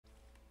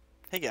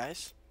Hey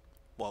guys,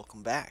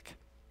 welcome back.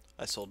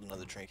 I sold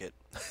another trinket.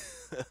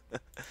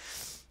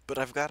 But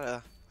I've got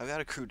a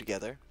crew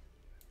together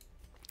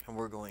and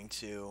we're going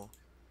to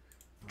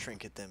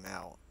trinket them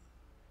out.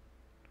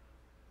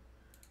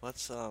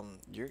 Let's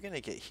you're going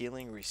to get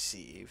healing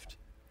received.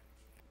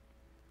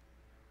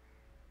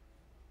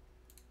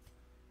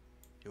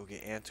 You'll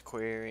get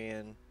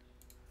antiquarian.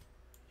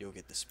 You'll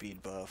get the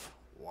speed buff.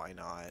 Why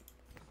not?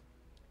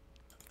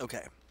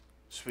 Okay.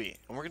 Sweet.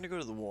 And we're going to go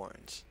to the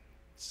Warrens.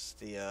 It's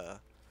the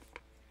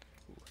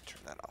ooh,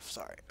 turn that off.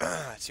 Sorry.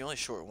 It's the only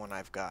short one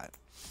I've got.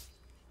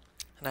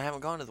 And I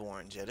haven't gone to the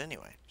Warrens yet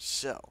anyway.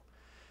 So,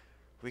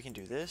 we can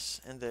do this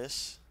and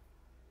this.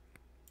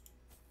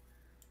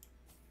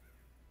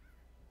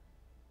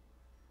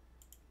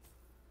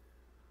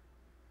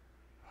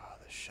 Oh,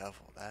 the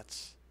shovel.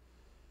 That's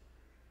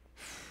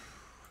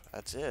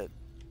it.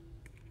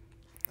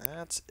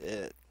 That's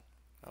it.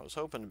 I was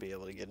hoping to be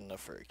able to get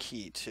enough for a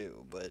key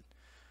too, but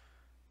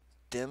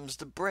dims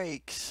the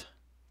brakes.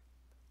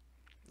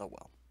 Oh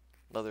well.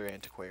 Another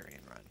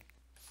antiquarian run.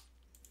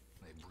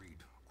 They breed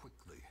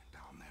quickly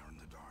down there in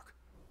the dark.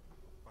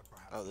 But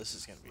perhaps Oh, this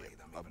is going to be slay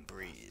them a even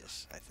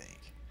breeze, I think.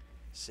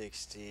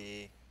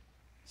 60,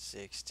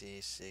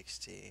 60,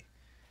 60.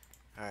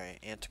 Alright,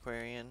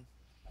 antiquarian,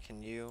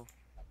 can you?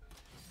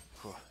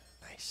 Whew,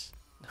 nice.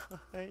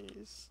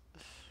 Nice.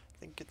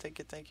 Thank you, thank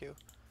you, thank you.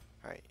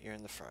 Alright, you're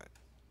in the front.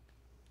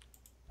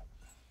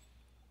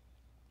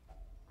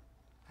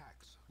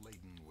 packs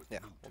laden with Yeah,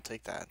 loot we'll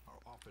take that. are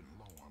often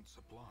low on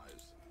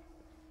supplies.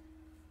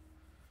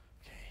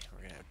 Okay,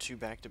 we're gonna have two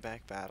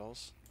back-to-back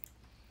battles.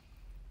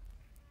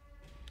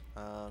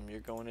 You're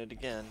going it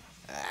again.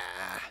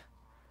 Ah!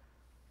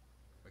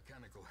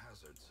 Mechanical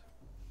hazards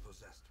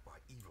possessed by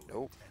evil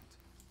Nope.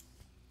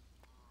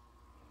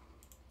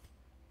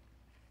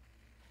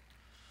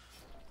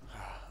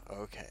 intent.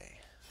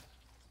 Okay.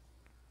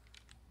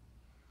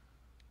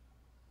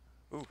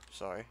 Ooh,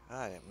 sorry.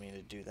 I didn't mean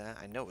to do that.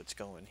 I know what's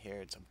going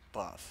here. It's a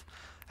buff.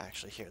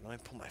 Actually, here, let me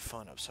pull my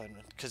phone up so I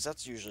don't... Because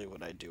that's usually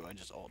what I do. I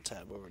just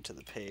alt-tab over to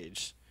the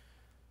page.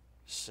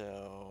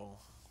 So,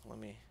 let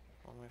me...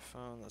 On my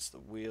phone, that's the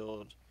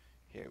wield.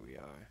 Here we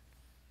are.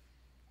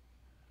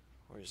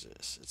 Where's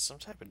this? It's some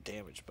type of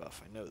damage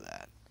buff. I know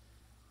that.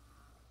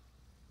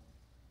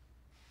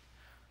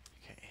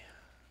 Okay.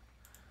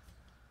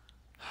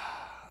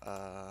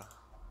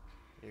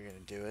 You're gonna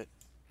do it.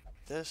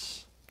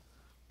 This.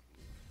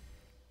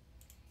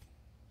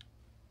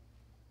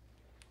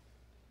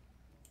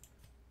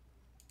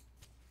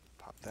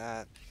 Pop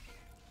that.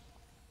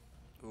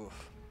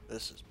 Oof.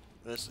 This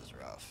is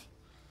rough.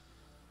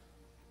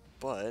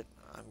 But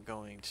I'm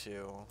going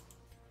to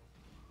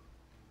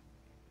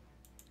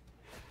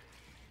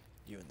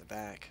you in the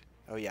back.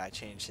 Oh yeah, I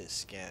changed his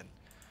skin.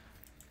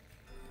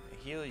 I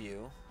heal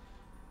you.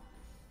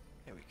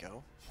 There we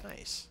go.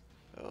 Nice.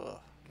 Ugh,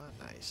 not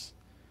nice.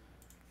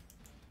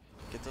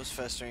 Get those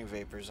festering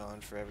vapors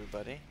on for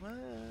everybody.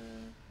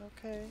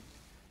 Okay.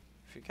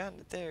 If you gotten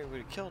it there, we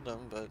would have killed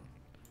him, but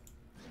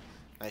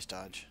nice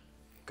dodge.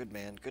 Good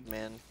man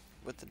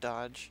with the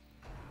dodge.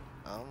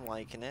 I'm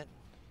liking it.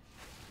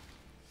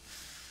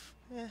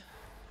 Yeah.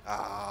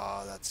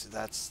 Ah, that's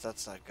not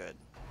good.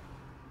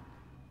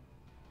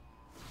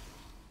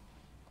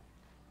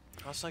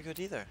 That's not good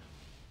either.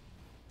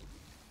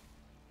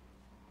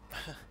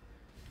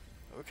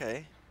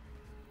 Okay.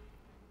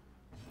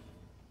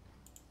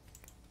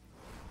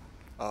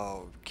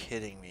 Oh,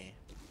 kidding me.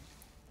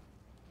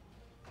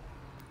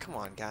 Come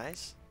on,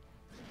 guys.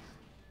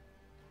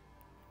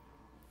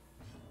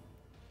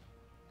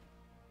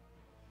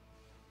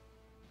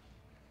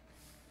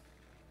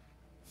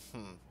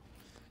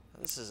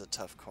 This is a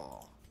tough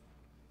call.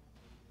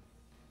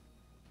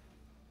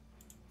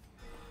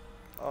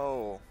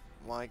 Oh,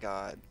 my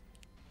God.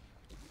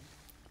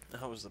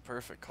 That was the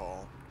perfect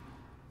call.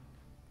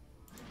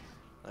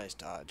 Nice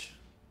dodge.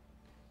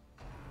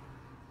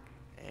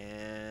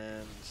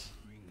 And...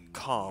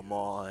 Come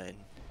on.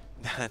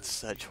 That's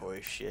such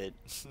horse shit.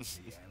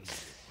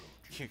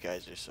 You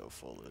guys are so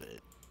full of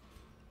it.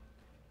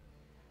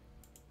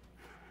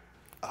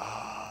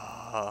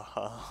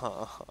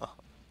 Ah.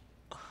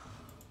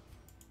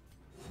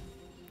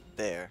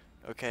 There.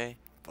 Okay.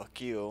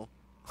 Fuck you.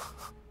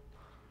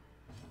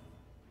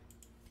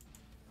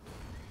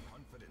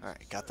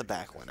 Alright, got the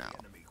back one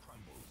out.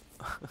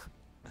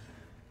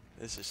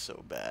 This is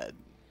so bad.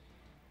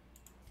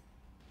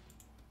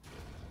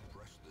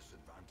 Press this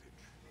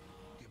advantage.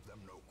 Give them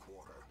no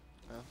quarter.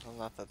 Well,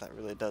 not that that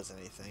really does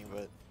anything,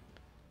 but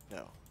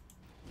no.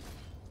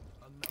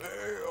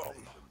 Another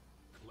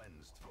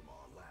cleansed from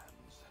our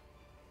lands.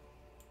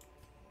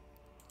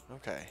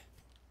 Okay.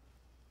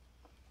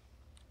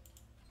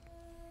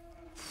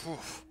 Whew.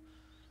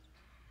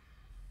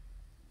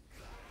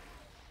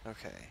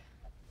 Okay.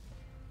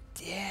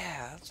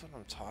 Yeah, that's what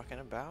I'm talking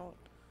about.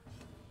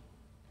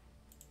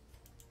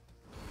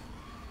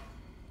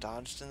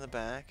 Dodged in the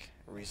back,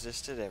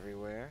 resisted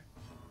everywhere.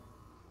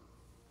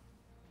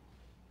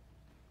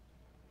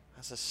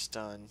 That's a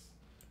stun.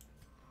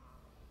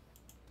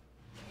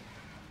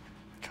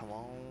 Come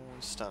on.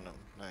 Stun him.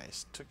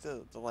 Nice. Took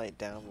the light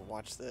down, but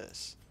watch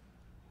this.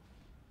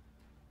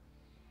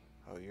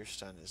 Oh, your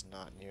stun is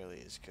not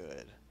nearly as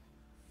good.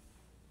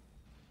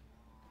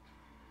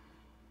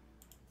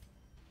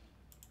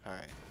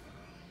 Alright.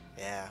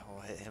 Yeah,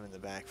 we'll hit him in the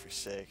back for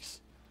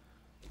 6.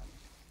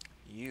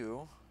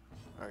 You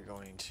are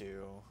going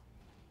to...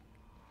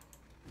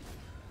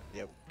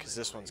 Yep, because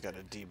this one's got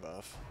a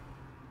debuff.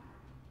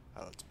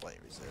 Oh, it's blade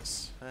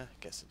resist.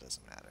 Guess it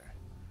doesn't matter.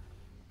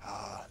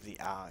 Ah, the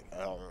Ag.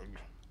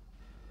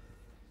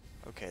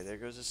 Okay, there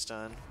goes a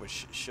stun,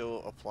 which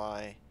she'll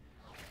apply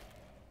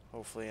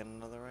hopefully in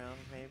another round,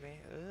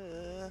 maybe.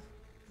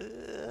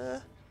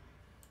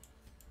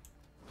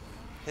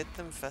 Hit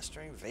them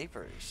festering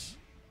vapors.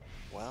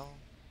 Well.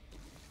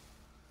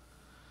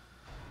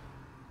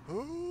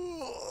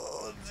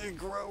 Ooh, they're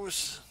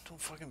gross.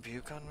 Don't fucking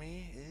puke on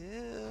me.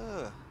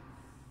 Ew.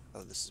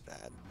 Oh, this is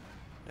bad.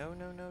 No,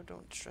 no, no,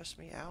 don't stress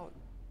me out.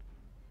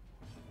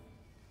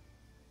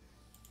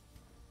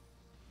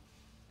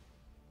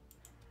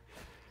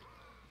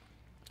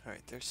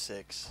 Alright, there's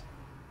 6.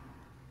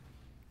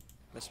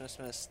 Miss, miss,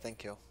 miss.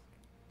 Thank you.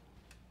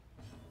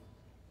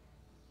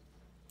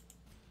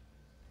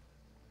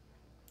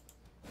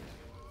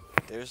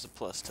 There's the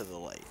plus to the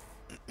light.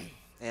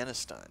 And a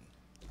stun.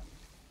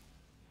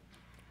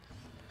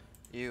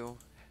 You.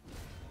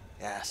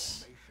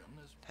 Yes.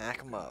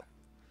 Hack him up.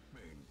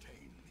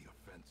 Maintain the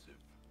offensive.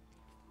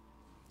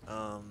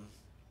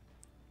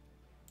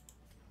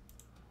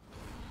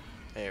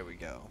 There we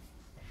go.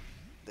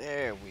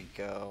 There we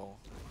go.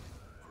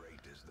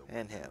 Great is the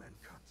And weapon him.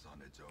 that cuts on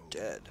its own.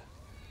 Dead.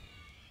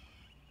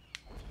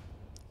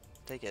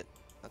 Take it.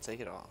 I'll take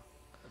it all.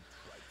 A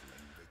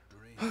trifling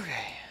victory.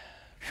 Okay.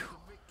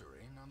 A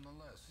victory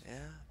nonetheless.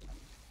 Yeah.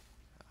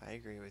 I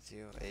agree with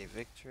you. A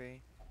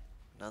victory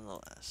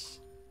nonetheless.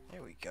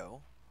 There we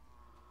go.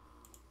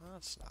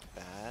 That's not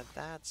bad.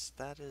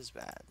 That is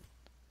bad.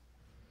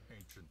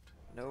 Ancient.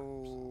 No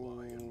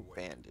lie in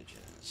wait,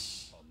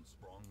 bandages.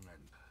 unsprung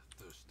and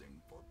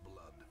thirsting for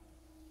blood.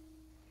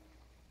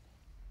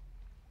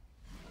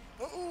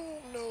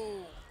 Oh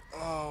no.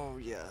 Oh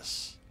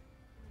yes.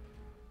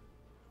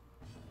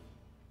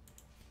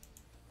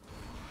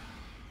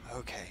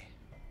 Okay.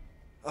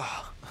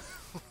 Oh.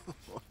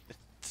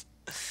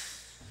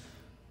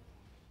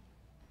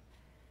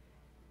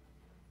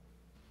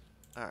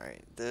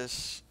 Alright,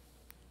 this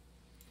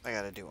I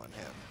gotta do on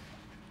him.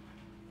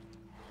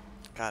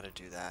 Gotta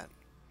do that.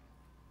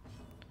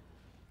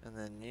 And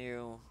then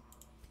you...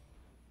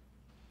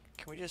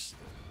 Can we just...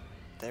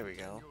 There we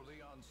go.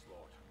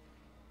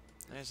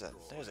 There's a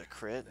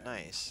crit.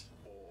 Nice.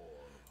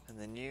 And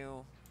then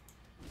you...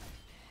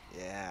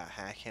 Yeah,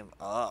 hack him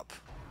up.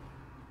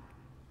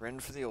 Run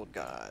for the old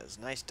guys.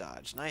 Nice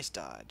dodge. Nice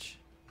dodge.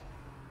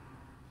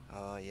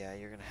 Oh yeah,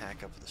 you're gonna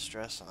hack up the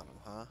stress on him,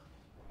 huh?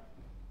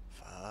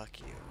 Fuck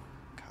you,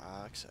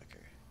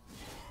 cocksucker.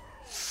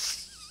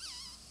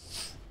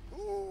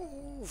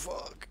 Ooh,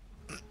 fuck.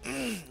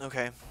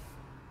 Okay.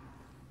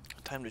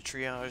 Time to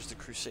triage the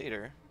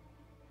Crusader.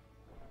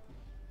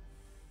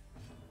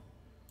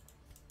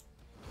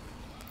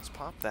 Let's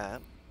pop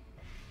that.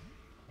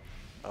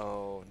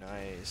 Oh,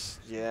 nice.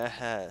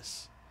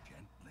 Yes.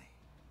 Gently.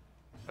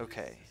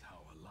 Okay. This is how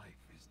a life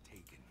is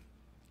taken.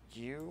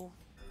 You.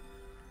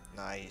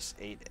 Nice.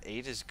 8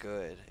 is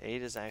good.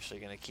 8 is actually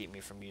going to keep me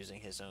from using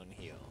his own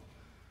heal.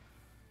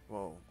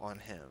 Whoa, on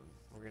him.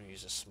 We're going to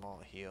use a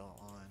small heal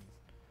on...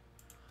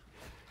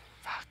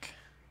 Fuck.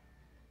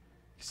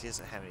 Because he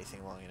doesn't have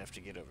anything long enough to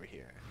get over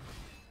here.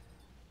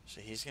 So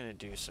he's going to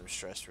do some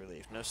stress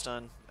relief. No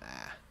stun?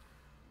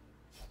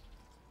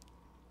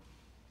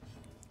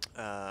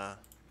 Ah.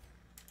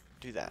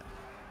 Do that.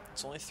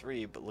 It's only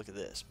 3, but look at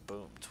this.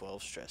 Boom.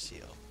 12 stress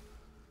heal.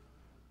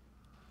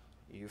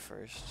 You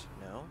first.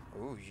 No?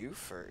 Ooh, you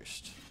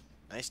first.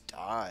 Nice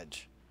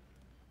dodge.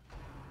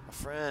 A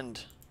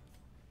friend.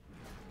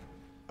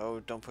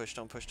 Oh, don't push,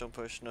 don't push, don't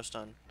push. No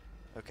stun.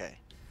 Okay.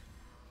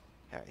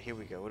 Alright, here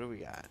we go. What do we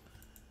got?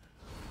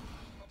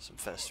 Some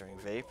festering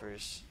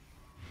vapors.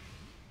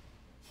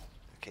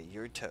 Okay,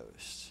 you're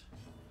toast.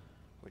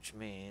 Which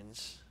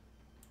means...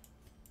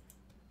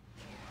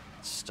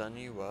 stun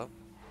you up.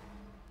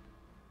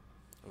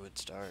 Oh,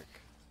 it's dark.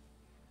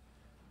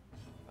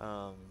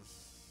 I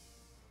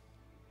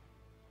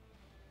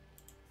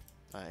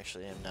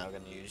actually am now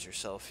going to use your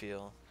self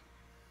heal.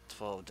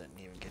 12 didn't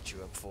even get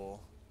you up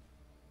full.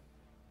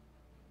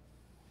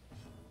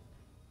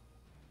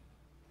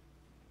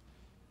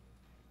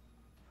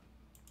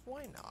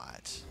 Why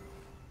not? Soothed.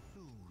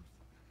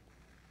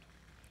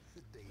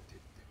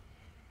 Sedated.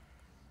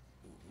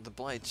 The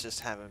blights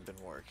just haven't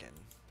been working.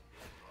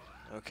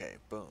 Okay,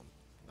 boom.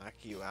 Knock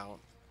you out.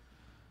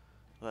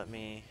 Let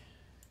me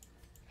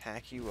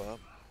hack you up.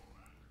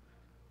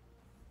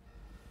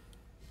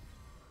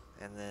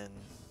 And then...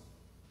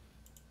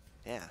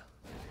 yeah.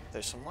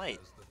 There's some light.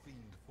 As the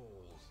fiend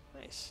falls,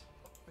 Nice.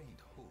 a faint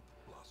hope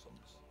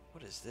blossoms.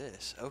 What is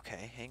this?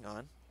 Okay, hang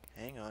on.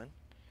 Hang on.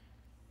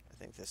 I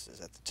think this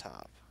is at the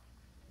top.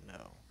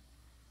 No.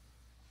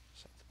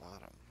 It's at the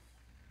bottom.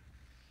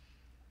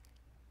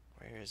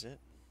 Where is it?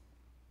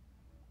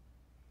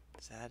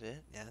 Is that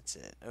it? Yeah, that's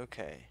it.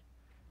 Okay.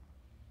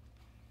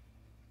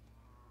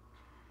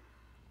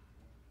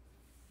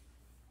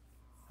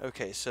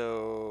 Okay,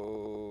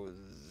 so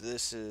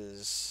this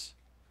is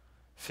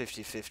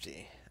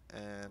 50-50,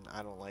 and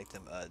I don't like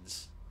them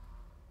UDs.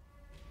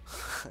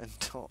 I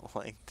don't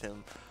like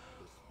them.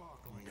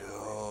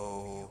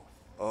 No.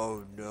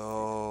 Oh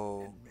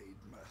no.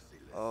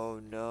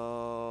 Oh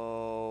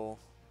no.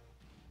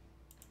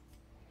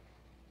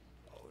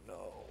 Oh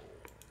no.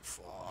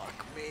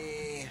 Fuck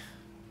me.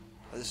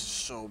 This is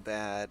so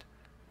bad.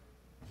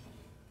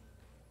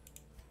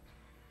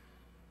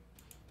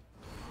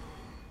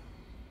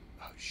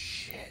 Oh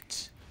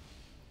shit.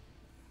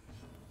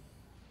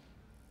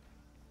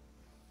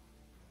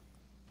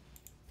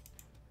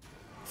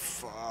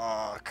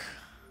 Fuck.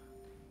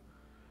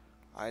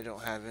 I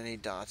don't have any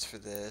dots for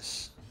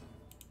this.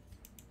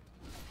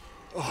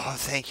 Oh,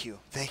 thank you.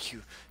 Thank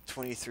you.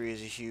 23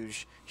 is a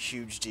huge,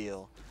 huge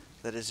deal.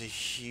 That is a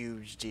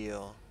huge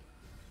deal.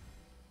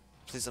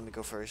 Please let me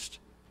go first.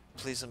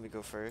 Please let me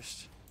go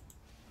first.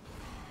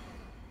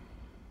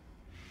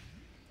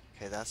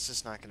 Okay, that's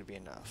just not going to be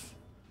enough.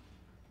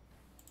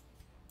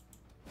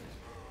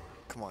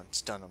 Come on,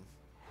 stun him.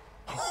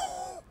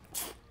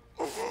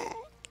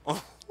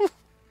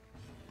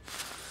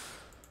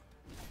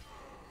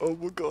 Oh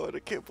my god, I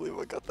can't believe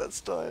I got that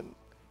stun.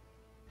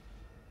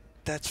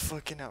 That's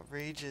fucking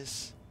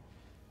outrageous.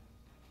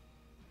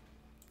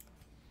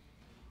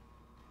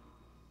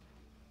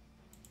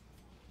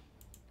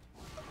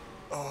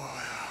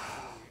 Oh.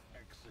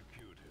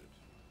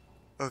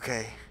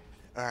 Okay.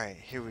 Alright,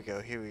 here we go,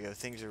 here we go.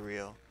 Things are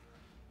real.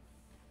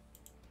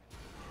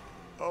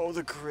 Oh,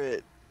 the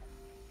crit.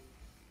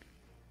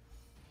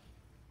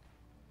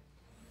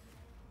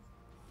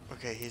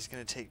 Okay, he's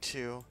gonna take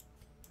 2.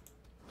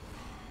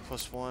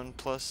 Plus 1,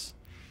 plus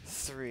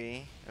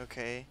 3.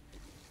 Okay.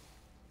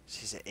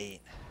 So he's at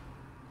 8.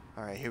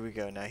 Alright, here we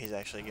go. Now he's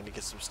actually gonna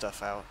get some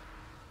stuff out.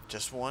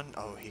 Just 1?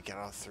 Oh, he got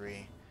all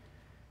 3.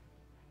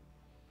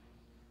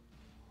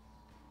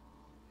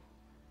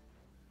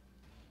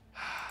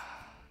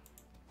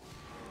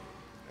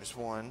 There's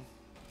 1.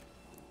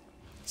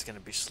 It's gonna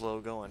be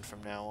slow going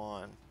from now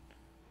on.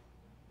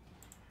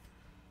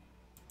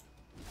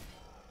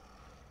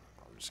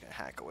 I'm just gonna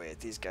hack away at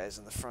these guys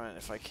in the front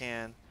if I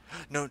can.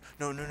 No,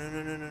 no, no, no,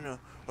 no, no, no, no.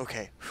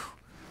 Okay.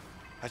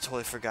 I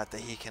totally forgot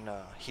that he can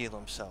heal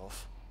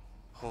himself.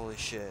 Holy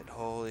shit,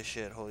 holy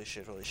shit, holy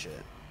shit, holy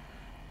shit.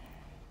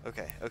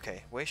 Okay,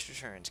 okay. Waste your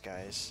turns,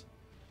 guys.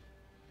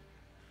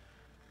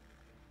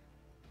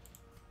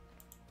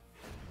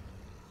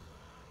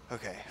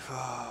 Okay.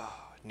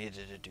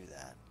 Needed to do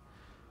that.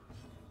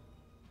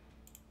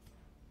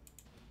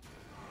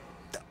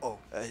 Oh,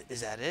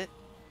 is that it?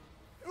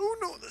 Oh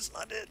no, that's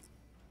not it.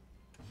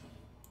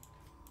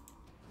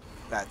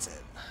 That's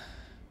it.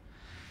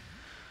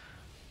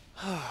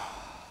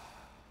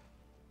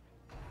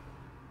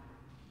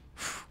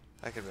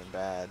 That could have been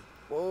bad.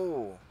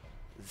 Whoa,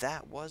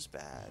 that was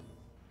bad.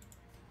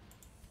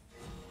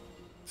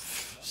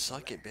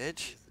 Suck it,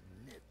 bitch.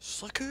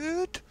 Suck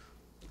it.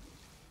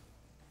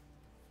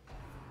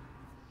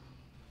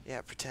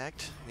 Yeah,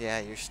 protect. Yeah,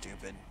 you're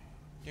stupid.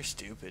 You're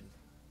stupid.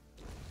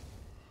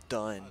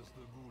 Done.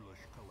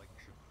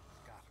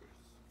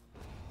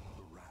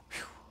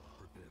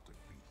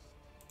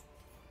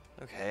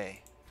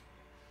 Okay.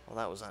 Well,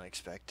 that was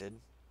unexpected.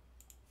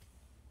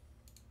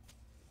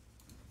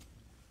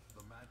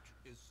 The match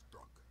is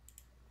struck.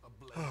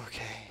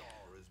 Okay.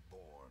 Star is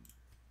born.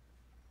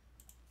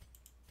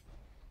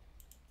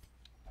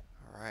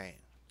 All right.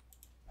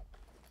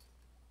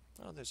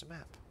 Oh, there's a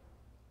map.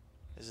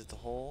 Is it the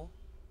whole?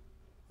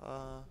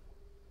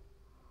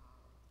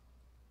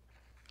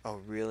 Oh,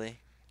 really?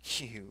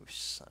 You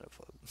son of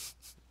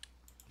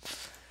a...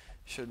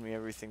 Showed me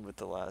everything but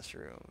the last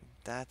room.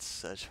 That's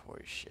such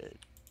horse shit.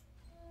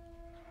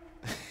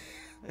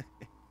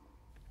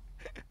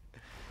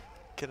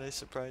 Can I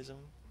surprise him?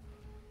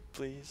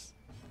 Please?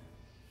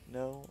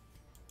 No?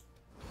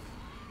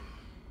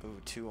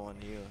 Ooh, 2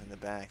 on you in the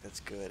back.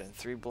 That's good. And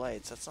 3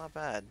 blights. That's not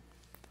bad.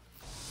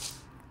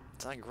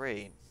 It's not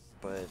great,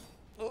 but...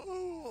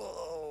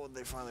 Oh,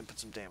 they finally put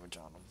some damage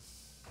on him.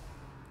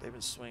 They've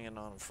been swinging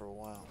on him for a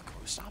while.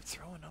 Stop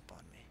throwing up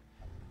on me.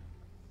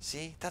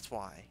 See? That's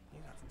why.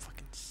 You got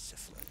fucking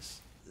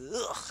syphilis.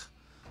 Ugh.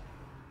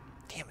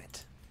 Damn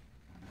it.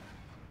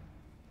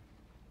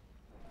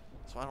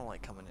 So I don't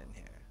like coming in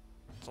here.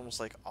 It's almost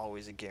like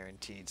always a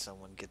guaranteed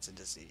someone gets a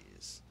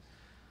disease.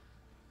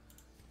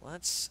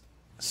 Let's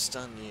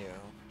stun you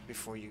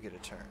before you get a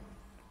turn.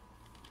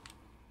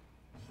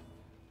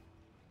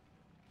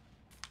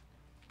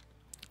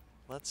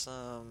 Let's,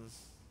 tell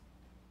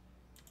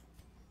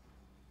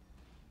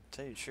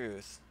you the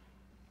truth.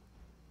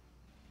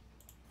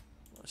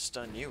 I'll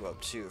stun you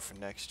up too for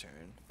next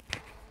turn.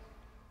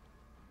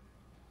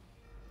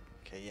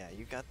 Okay, yeah,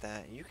 you got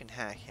that. You can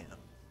hack him.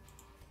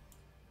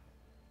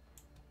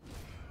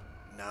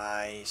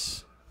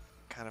 Nice.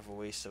 Kind of a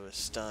waste of a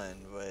stun,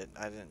 but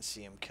I didn't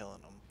see him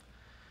killing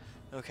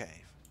him.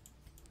 Okay.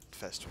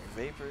 Festering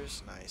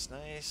vapors. Nice,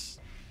 nice.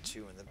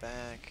 2 in the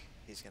back.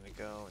 He's gonna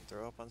go and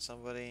throw up on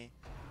somebody.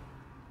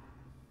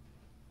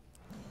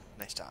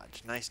 Nice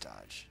dodge. Nice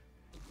dodge.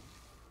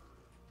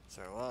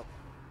 Throw up.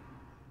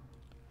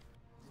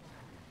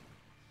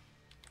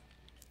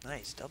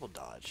 Nice double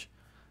dodge.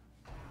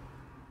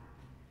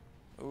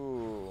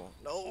 Ooh.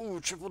 No,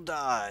 triple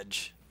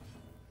dodge.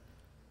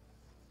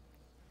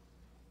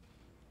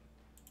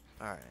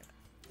 Alright.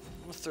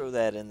 I'm gonna throw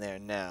that in there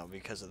now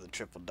because of the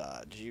triple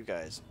dodge. You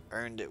guys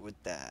earned it with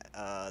that.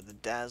 The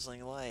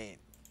dazzling light.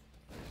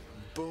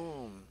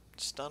 Boom.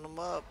 Stun them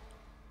up.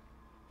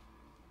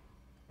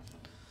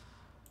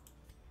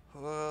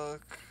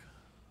 Hook.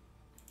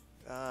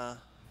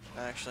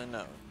 Actually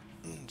no.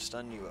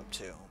 Stun you up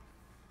too.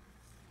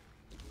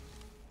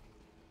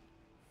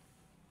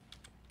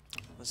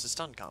 This is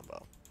stun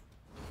combo.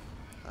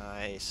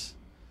 Nice.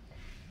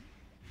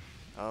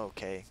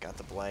 Okay, got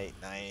the blight.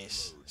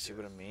 Nice. See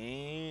what I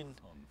mean?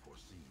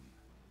 Unforeseen.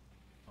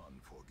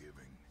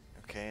 Unforgiving.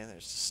 Okay,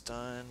 there's the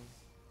stun.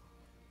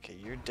 Okay,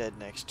 you're dead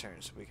next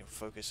turn, so we can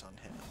focus on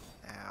him.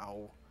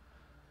 Ow.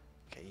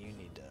 Okay, you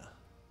need to...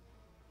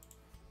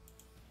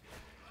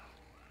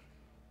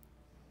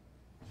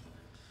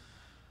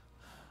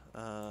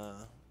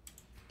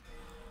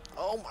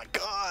 Oh my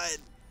god!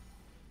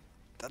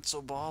 That's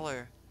so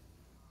baller.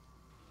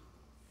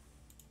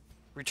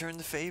 Return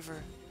the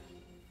favor.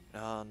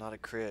 No, not a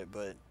crit,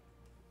 but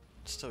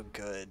still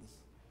good.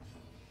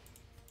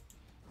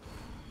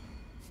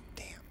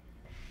 Damn.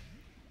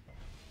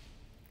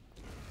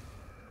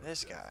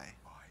 This guy.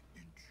 By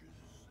inches.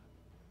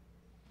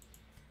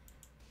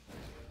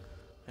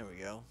 There we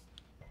go.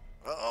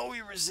 Oh, we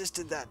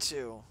resisted that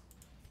too.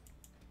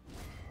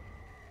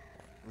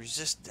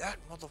 Resist that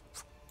mother...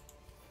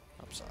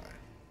 I'm sorry.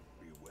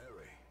 Be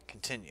wary.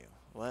 Continue.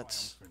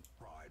 Let's Triumphant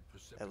pride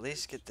at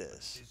least get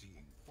precipitates this. a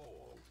dizzying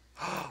fall.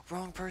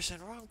 Wrong person,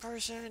 wrong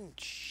person.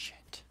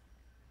 Shit.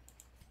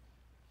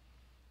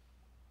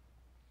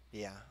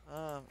 Yeah,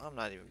 I'm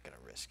not even gonna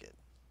risk it.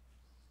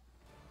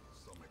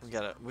 Some We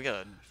got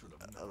should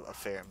have never a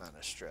fair amount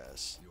of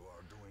stress. You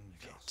are doing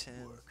Okay, just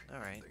 10. work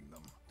Alright. ending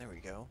them. There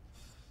we go.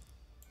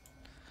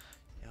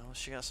 You know,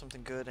 she got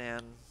something good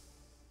and...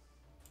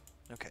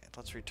 Okay,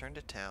 let's return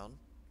to town.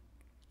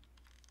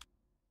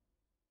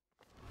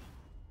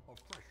 A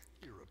fresh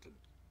irritant,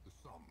 the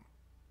sum.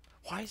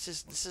 Why is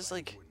this... This is A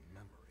like... sanguine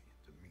memory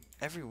to me.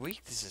 Every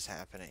week this is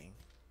happening.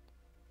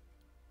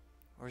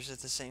 Or is it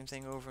the same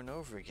thing over and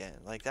over again?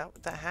 Like, that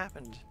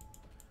happened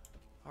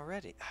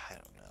already. I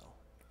don't know.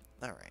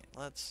 Alright,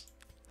 let's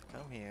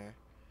come here.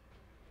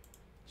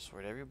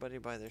 Sort everybody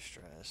by their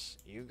stress.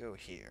 You go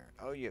here.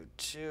 Oh, you have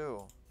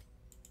 2.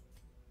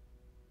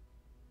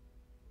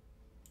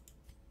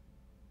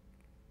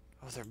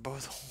 Oh, they're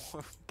both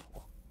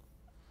horrible.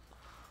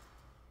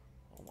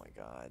 Oh my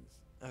god.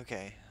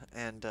 Okay,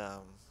 and,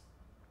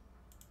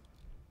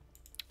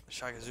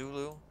 Shaka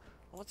Zulu,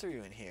 I'll throw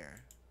you in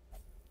here.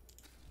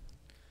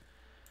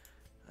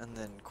 And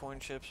then coin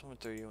chips, I'm gonna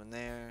throw you in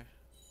there.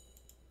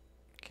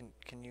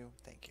 Can you?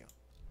 Thank you.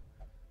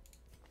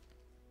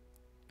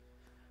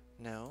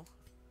 No.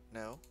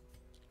 No.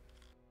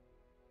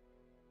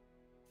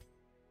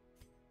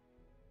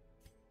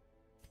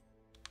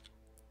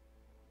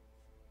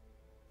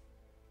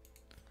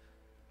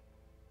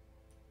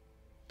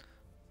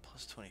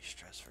 Plus 20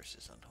 stress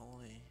versus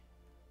unholy.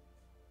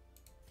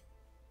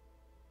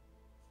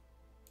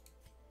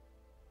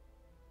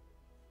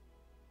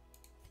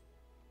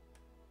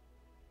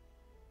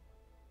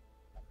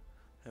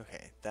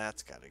 Okay,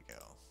 that's gotta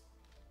go.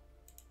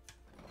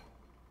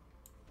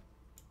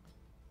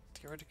 Let's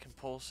get rid of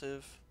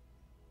compulsive.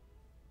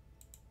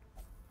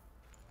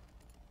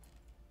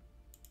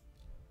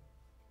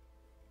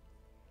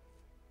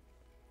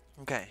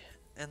 Okay,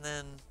 and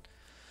then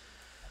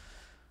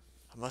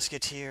a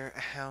musketeer,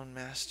 a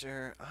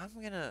houndmaster.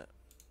 I'm gonna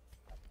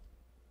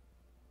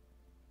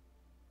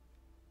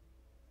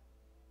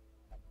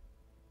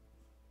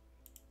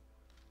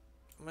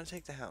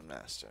take the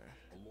houndmaster.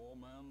 A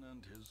lawman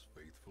and his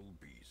faithful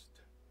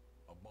beast.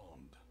 A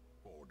bond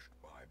forged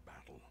by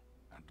battle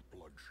and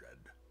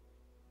bloodshed.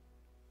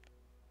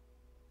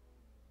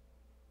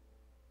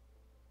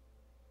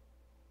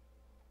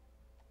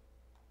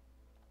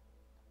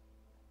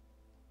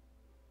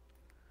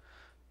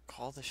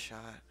 Call the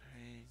shot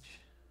range.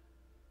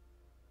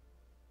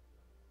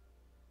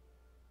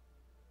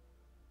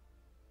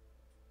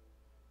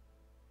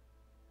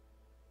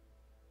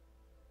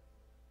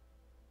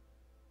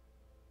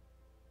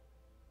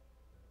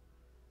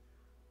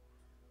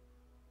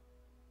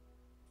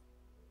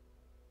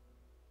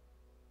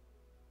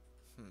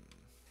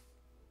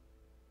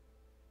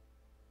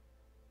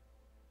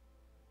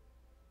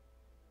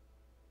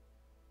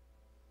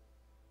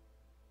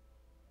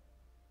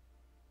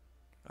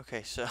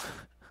 Okay, so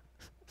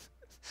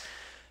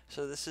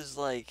so this is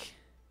like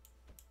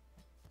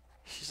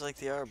she's like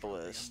the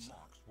arbalist. Champion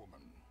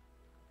markswoman,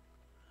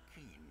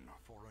 keen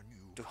for a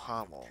new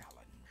Duhamel.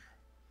 challenge.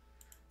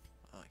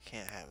 Oh, I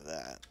can't have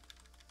that.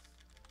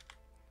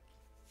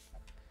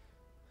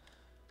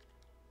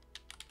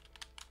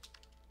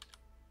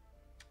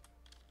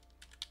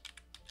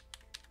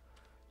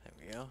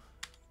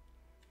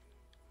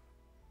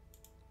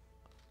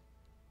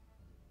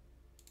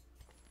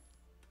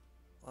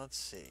 let's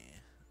see.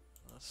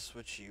 Let's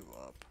switch you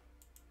up.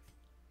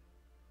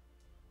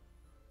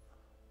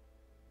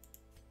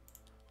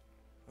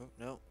 Oh,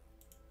 no.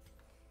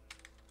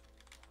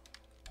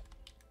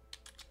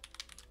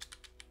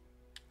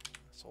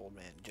 That's old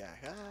man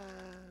Jack. Ah!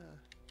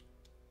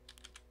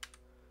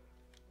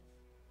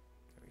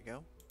 There we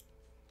go.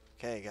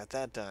 Okay, got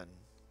that done.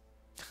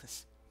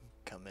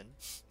 Come in.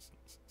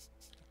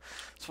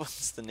 So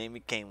what's the name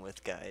it came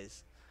with,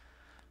 guys?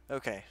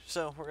 Okay,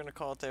 so we're going to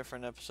call it there for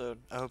an episode.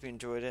 I hope you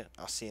enjoyed it.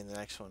 I'll see you in the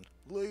next one.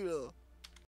 Later!